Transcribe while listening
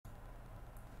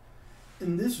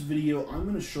In this video, I'm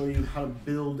going to show you how to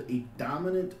build a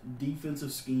dominant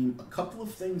defensive scheme, a couple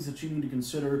of things that you need to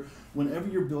consider whenever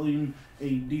you're building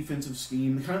a defensive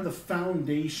scheme, kind of the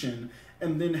foundation,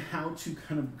 and then how to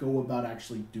kind of go about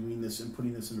actually doing this and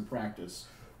putting this into practice.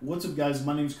 What's up, guys?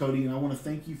 My name is Cody, and I want to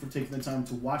thank you for taking the time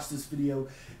to watch this video.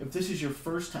 If this is your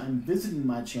first time visiting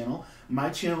my channel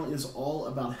is all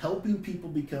about helping people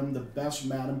become the best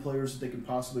Madden players that they can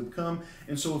possibly become.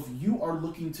 And so if you are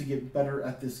looking to get better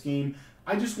at this game,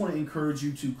 I just want to encourage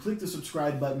you to click the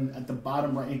subscribe button at the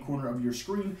bottom right-hand corner of your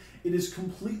screen. It is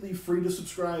completely free to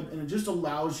subscribe, and it just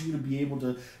allows you to be able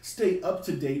to stay up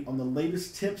to date on the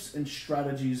latest tips and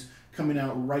strategies coming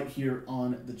out right here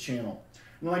on the channel.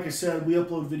 And like I said, we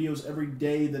upload videos every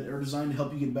day that are designed to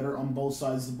help you get better on both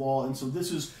sides of the ball. And so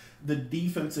this is the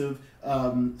defensive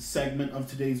segment of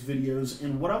today's videos.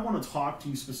 And what I want to talk to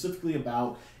you specifically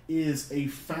about is a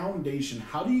foundation.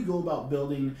 How do you go about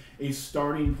building a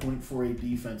starting point for a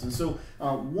defense? And so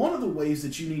one of the ways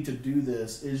that you need to do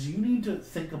this is you need to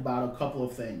think about a couple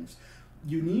of things.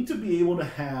 You need to be able to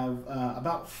have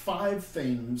about 5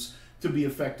 things to be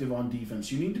effective on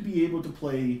defense. You need to be able to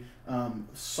play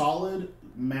solid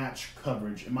match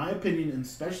coverage. In my opinion, and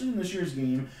especially in this year's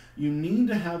game, you need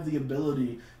to have the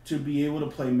ability to be able to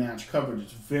play match coverage.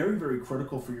 It's very, very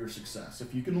critical for your success.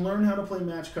 If you can learn how to play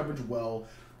match coverage well,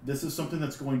 this is something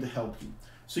that's going to help you.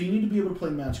 So you need to be able to play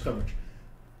match coverage.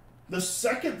 The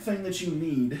second thing that you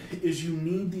need is you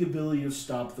need the ability to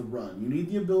stop the run. You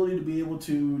need the ability to be able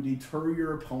to deter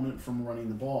your opponent from running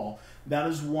the ball. That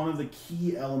is one of the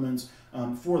key elements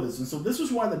for this. And so this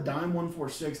is why the dime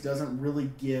 146 doesn't really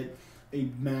get a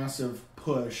massive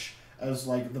push as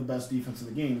like the best defense in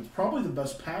the game. It's probably the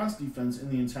best pass defense in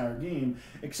the entire game,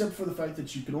 except for the fact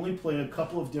that you can only play a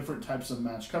couple of different types of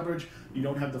match coverage. You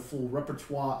don't have the full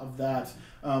repertoire of that.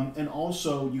 And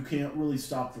also, you can't really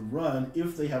stop the run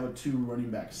if they have a 2 running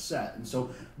back set. And so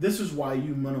this is why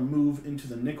you want to move into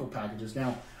the nickel packages.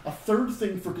 Now, a third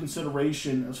thing for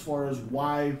consideration as far as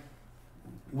why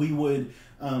we would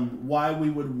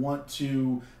want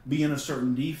to be in a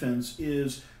certain defense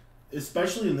is,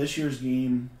 especially in this year's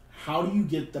game, how do you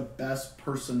get the best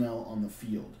personnel on the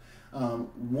field?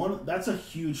 That's a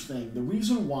huge thing. The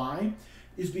reason why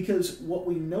is because what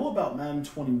we know about Madden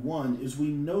 21 is we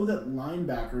know that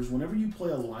linebackers, whenever you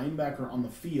play a linebacker on the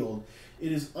field,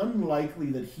 it is unlikely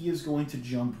that he is going to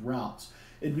jump routes.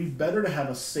 It'd be better to have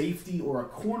a safety or a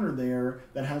corner there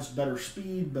that has better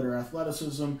speed, better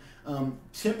athleticism.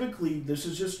 Typically, this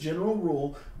is just general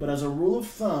rule, but as a rule of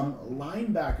thumb,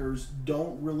 linebackers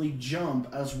don't really jump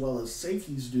as well as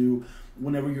safeties do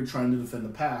whenever you're trying to defend the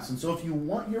pass. And so if you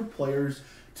want your players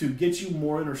to get you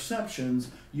more interceptions,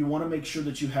 you want to make sure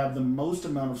that you have the most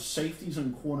amount of safeties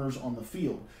and corners on the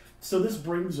field. So this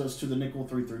brings us to the nickel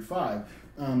 3-3-5.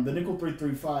 The nickel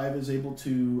 3-3-5 is able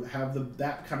to have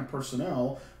that kind of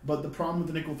personnel, but the problem with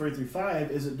the nickel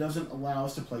 3-3-5 is it doesn't allow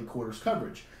us to play quarters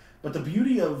coverage. But the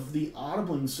beauty of the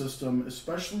audibling system,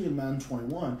 especially in Madden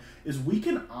 21, is we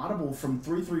can audible from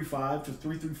 3-3-5 to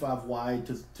 3-3-5 wide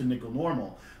to nickel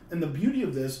normal. And the beauty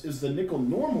of this is the nickel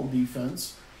normal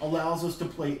defense allows us to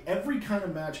play every kind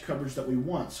of match coverage that we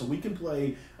want. So we can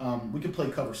play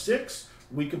cover 6.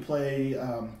 We could play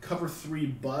cover 3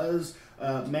 buzz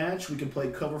match. We can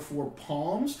play cover 4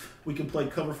 palms. We can play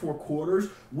cover 4 quarters.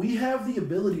 We have the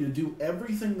ability to do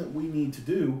everything that we need to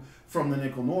do from the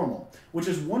nickel normal, which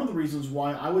is one of the reasons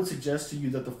why I would suggest to you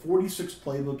that the 46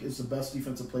 playbook is the best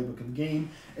defensive playbook in the game.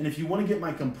 And if you want to get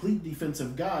my complete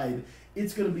defensive guide,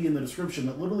 it's going to be in the description.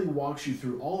 That literally walks you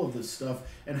through all of this stuff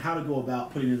and how to go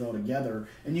about putting it all together.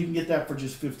 And you can get that for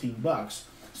just 15 bucks.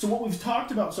 So what we've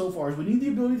talked about so far is we need the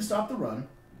ability to stop the run.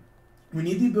 We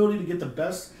need the ability to get the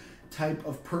best type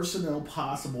of personnel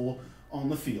possible on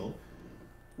the field.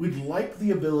 We'd like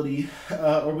the ability,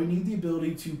 or we need the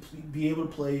ability to be able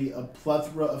to play a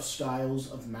plethora of styles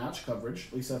of match coverage.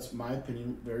 At least that's my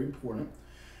opinion, very important.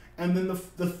 And then the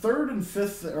third and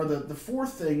fifth, or the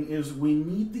fourth thing is we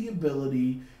need the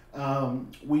ability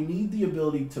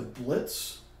to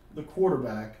blitz the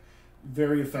quarterback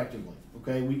very effectively.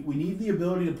 Okay, we need the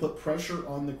ability to put pressure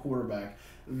on the quarterback.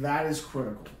 That is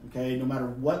critical. Okay, no matter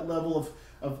what level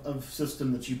of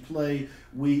system that you play,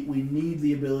 we need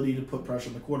the ability to put pressure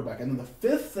on the quarterback. And then the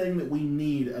fifth thing that we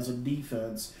need as a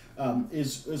defense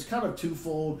is kind of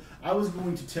twofold. I was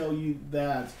going to tell you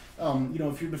that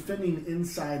if you're defending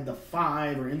inside the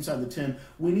 5 or inside the 10,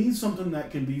 we need something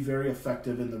that can be very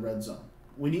effective in the red zone.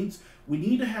 We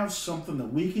need to have something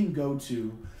that we can go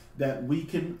to that we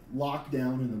can lock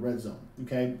down in the red zone.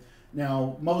 Okay.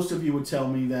 Now, most of you would tell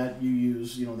me that you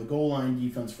use, the goal line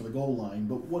defense for the goal line,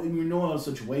 but when you know a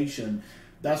situation,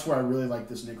 That's where I really like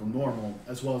this nickel normal,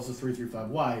 as well as the 3-3-5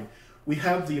 wide. We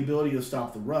have the ability to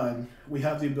stop the run. We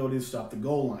have the ability to stop the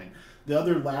goal line. The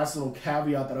other last little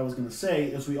caveat that I was going to say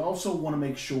is we also want to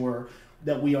make sure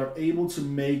that we are able to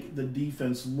make the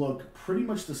defense look pretty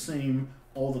much the same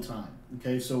all the time.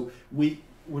 Okay, so when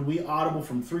we audible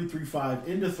from 3-3-5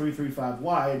 into 3-3-5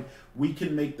 wide, we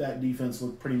can make that defense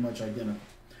look pretty much identical.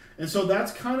 And so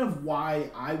that's kind of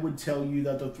why I would tell you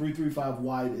that the 3-3-5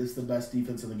 wide is the best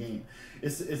defense in the game.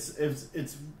 It's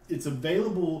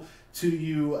available to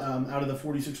you out of the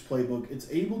 46 playbook. It's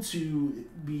able to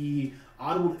be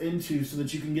audibled into so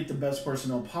that you can get the best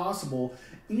personnel possible,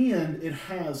 and it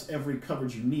has every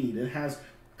coverage you need. It has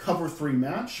cover 3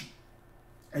 match.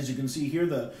 As you can see here,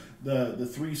 the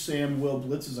 3 Sam Will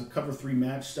Blitz is a cover 3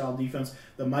 match style defense.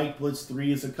 The Mike Blitz 3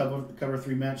 is a cover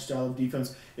 3 match style of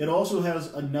defense. It also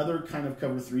has another kind of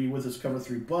cover 3 with its cover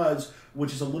 3 Buzz,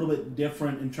 which is a little bit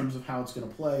different in terms of how it's going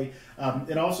to play.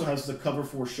 It also has the cover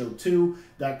 4 Show 2.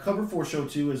 That cover 4 Show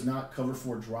 2 is not cover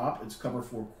 4 drop, it's cover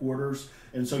 4 quarters.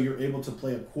 And so you're able to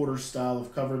play a quarter style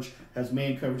of coverage, has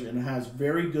man coverage, and it has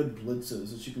very good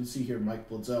blitzes, as you can see here, Mike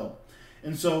Blitzel.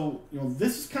 And so,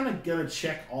 this is kind of going to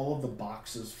check all of the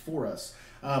boxes for us.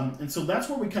 And so that's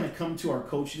where we kind of come to our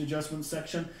coaching adjustment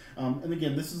section. And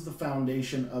again, this is the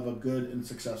foundation of a good and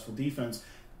successful defense.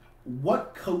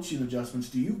 What coaching adjustments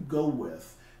do you go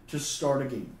with to start a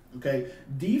game? Okay,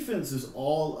 defense is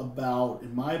all about,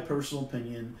 in my personal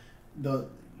opinion,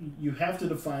 you have to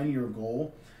define your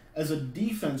goal. As a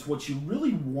defense, what you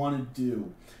really want to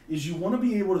do is you want to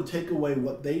be able to take away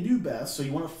what they do best. So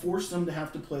you want to force them to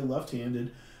have to play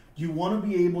left-handed. You want to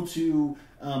be able to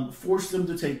force them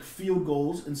to take field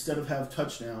goals instead of have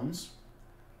touchdowns.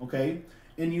 Okay?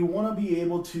 And you want to be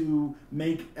able to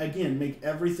make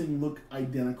everything look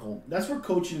identical. That's where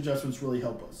coaching adjustments really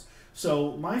help us.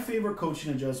 So my favorite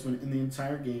coaching adjustment in the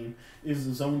entire game is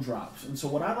the zone drops. And so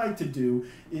what I like to do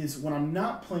is when I'm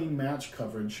not playing match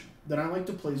coverage, then I like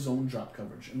to play zone drop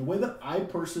coverage. And the way that I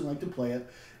personally like to play it,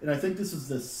 and I think this is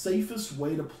the safest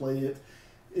way to play it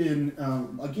in,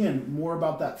 again, more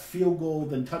about that field goal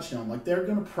than touchdown. Like, they're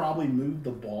going to probably move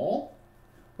the ball,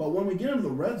 but when we get into the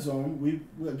red zone, we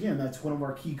again, that's one of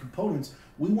our key components.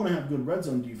 We want to have good red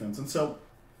zone defense. And so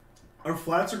our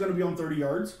flats are going to be on 30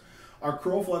 yards. Our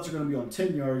curl flats are going to be on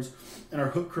 10 yards, and our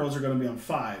hook curls are going to be on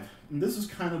 5. And this is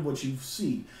kind of what you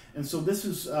see. And so this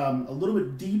is a little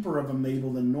bit deeper of a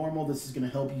Mabel than normal. This is going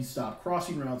to help you stop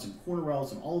crossing routes and corner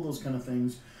routes and all of those kind of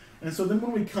things. And so then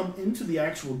when we come into the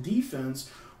actual defense,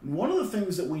 one of the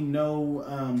things that we know,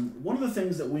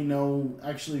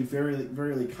 actually very,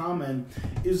 very common,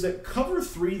 is that cover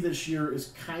 3 this year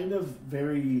is kind of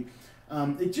very,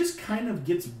 it just kind of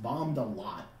gets bombed a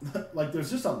lot. Like,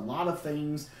 there's just a lot of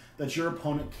things that your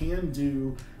opponent can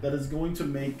do that is going to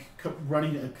make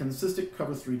running a consistent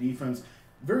cover 3 defense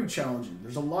very challenging.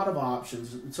 There's a lot of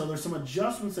options. So there's some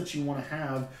adjustments that you want to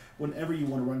have whenever you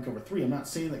want to run cover 3. I'm not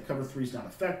saying that cover 3 is not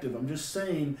effective. I'm just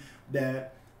saying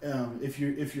that if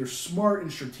you're smart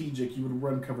and strategic, you would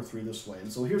run cover 3 this way.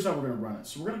 And so here's how we're going to run it.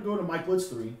 So we're going to go to Mike Blitz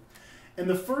 3. And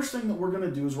the first thing that we're going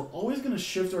to do is we're always going to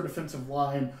shift our defensive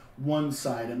line one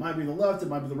side. It might be the left, it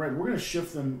might be the right. We're going to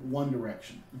shift them one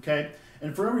direction, okay?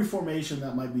 And for every formation,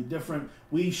 that might be different.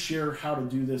 We share how to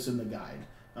do this in the guide,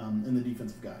 in the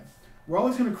defensive guide. We're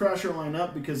always going to crash our line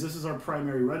up because this is our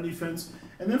primary run defense.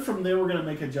 And then from there, we're going to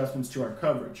make adjustments to our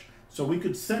coverage. So we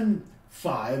could send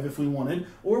 5 if we wanted,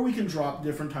 or we can drop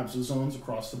different types of zones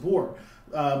across the board.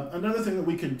 Another thing that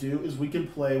we can do is we can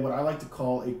play what I like to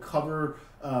call a cover,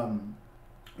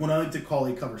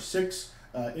 cover 6.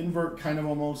 Invert, kind of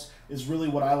almost, is really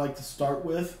what I like to start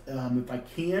with if I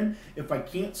can. If I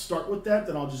can't start with that,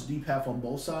 then I'll just deep half on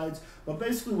both sides. But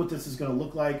basically what this is going to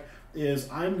look like is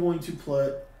I'm going to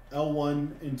put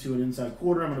L1 into an inside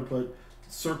quarter. I'm going to put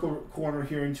circle corner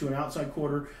here into an outside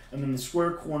quarter, and then the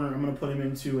square corner, I'm going to put him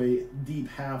into a deep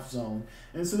half zone.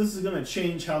 And so this is going to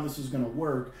change how this is going to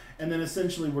work. And then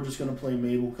essentially we're just going to play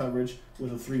Mabel coverage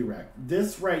with a 3-rec.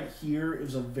 This right here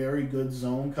is a very good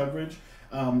zone coverage.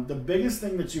 The biggest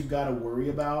thing that you've got to worry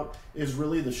about is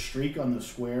really the streak on the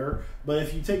square. But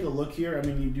if you take a look here, I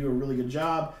mean, you do a really good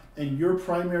job, and your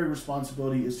primary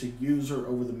responsibility is to use her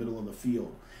over the middle of the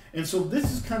field. And so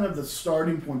this is kind of the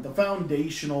starting point, the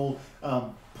foundational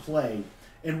play.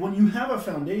 And when you have a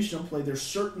foundational play, there's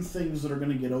certain things that are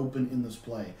going to get open in this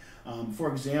play.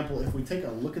 For example, if we take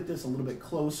a look at this a little bit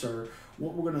closer,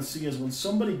 what we're going to see is when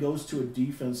somebody goes to a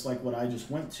defense like what I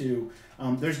just went to,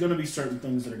 there's going to be certain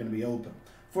things that are going to be open.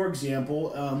 For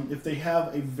example, if they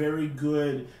have a very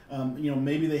good,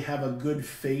 maybe they have a good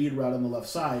fade route on the left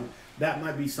side, that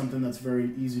might be something that's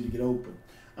very easy to get open.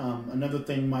 Another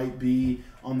thing might be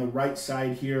on the right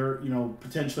side here, you know,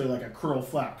 potentially like a curl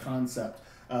flat concept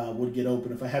would get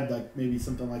open. If I had like maybe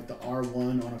something like the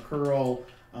R1 on a curl,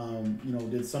 you know,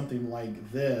 did something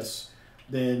like this,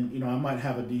 then, you know, I might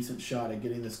have a decent shot at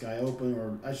getting this guy open.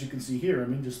 Or as you can see here, I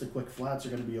mean, just the quick flats are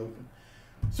going to be open.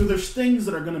 So there's things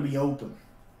that are going to be open.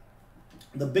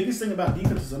 The biggest thing about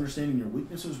defense is understanding your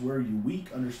weaknesses, where you're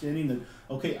weak, understanding that,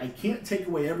 okay, I can't take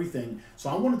away everything, so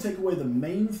I want to take away the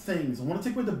main things. I want to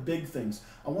take away the big things.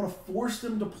 I want to force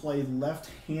them to play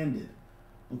left-handed,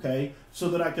 okay, so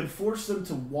that I can force them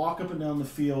to walk up and down the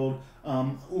field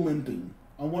limping.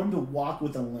 I want them to walk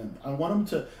with a limp. I want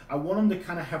them to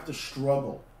kind of have to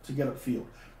struggle to get upfield.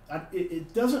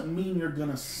 It doesn't mean you're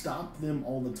going to stop them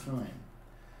all the time.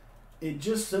 It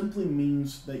just simply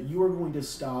means that you are going to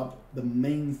stop the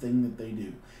main thing that they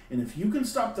do. And if you can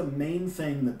stop the main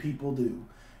thing that people do,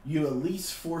 you at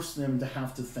least force them to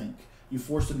have to think. You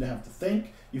force them to have to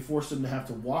think. You force them to have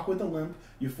to walk with a limp.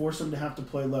 You force them to have to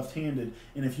play left-handed.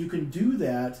 And if you can do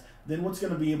that, then what's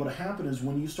going to be able to happen is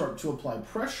when you start to apply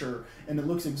pressure and it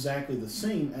looks exactly the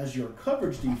same as your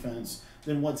coverage defense,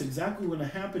 then what's exactly going to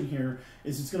happen here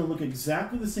is it's going to look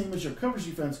exactly the same as your coverage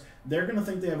defense. They're going to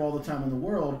think they have all the time in the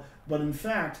world, but in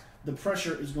fact, the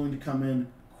pressure is going to come in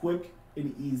quick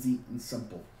and easy and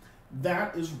simple.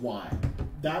 That is why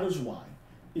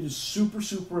it is super,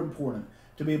 super important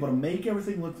to be able to make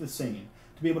everything look the same,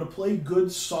 to be able to play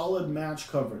good, solid match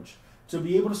coverage, to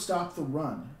be able to stop the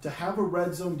run, to have a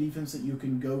red zone defense that you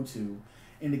can go to,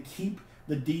 and to keep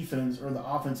the defense or the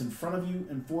offense in front of you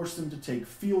and force them to take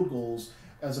field goals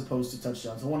as opposed to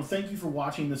touchdowns. I want to thank you for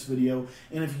watching this video,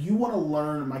 and if you want to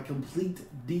learn my complete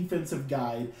defensive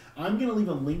guide, I'm going to leave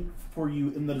a link for you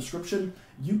in the description.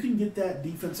 You can get that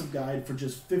defensive guide for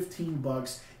just 15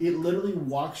 bucks. It literally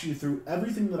walks you through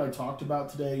everything that I talked about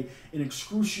today in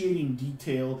excruciating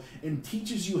detail and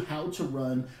teaches you how to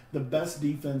run the best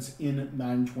defense in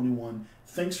Madden 21.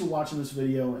 Thanks for watching this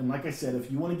video, and like I said,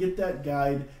 if you want to get that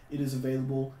guide, it is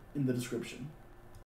available in the description.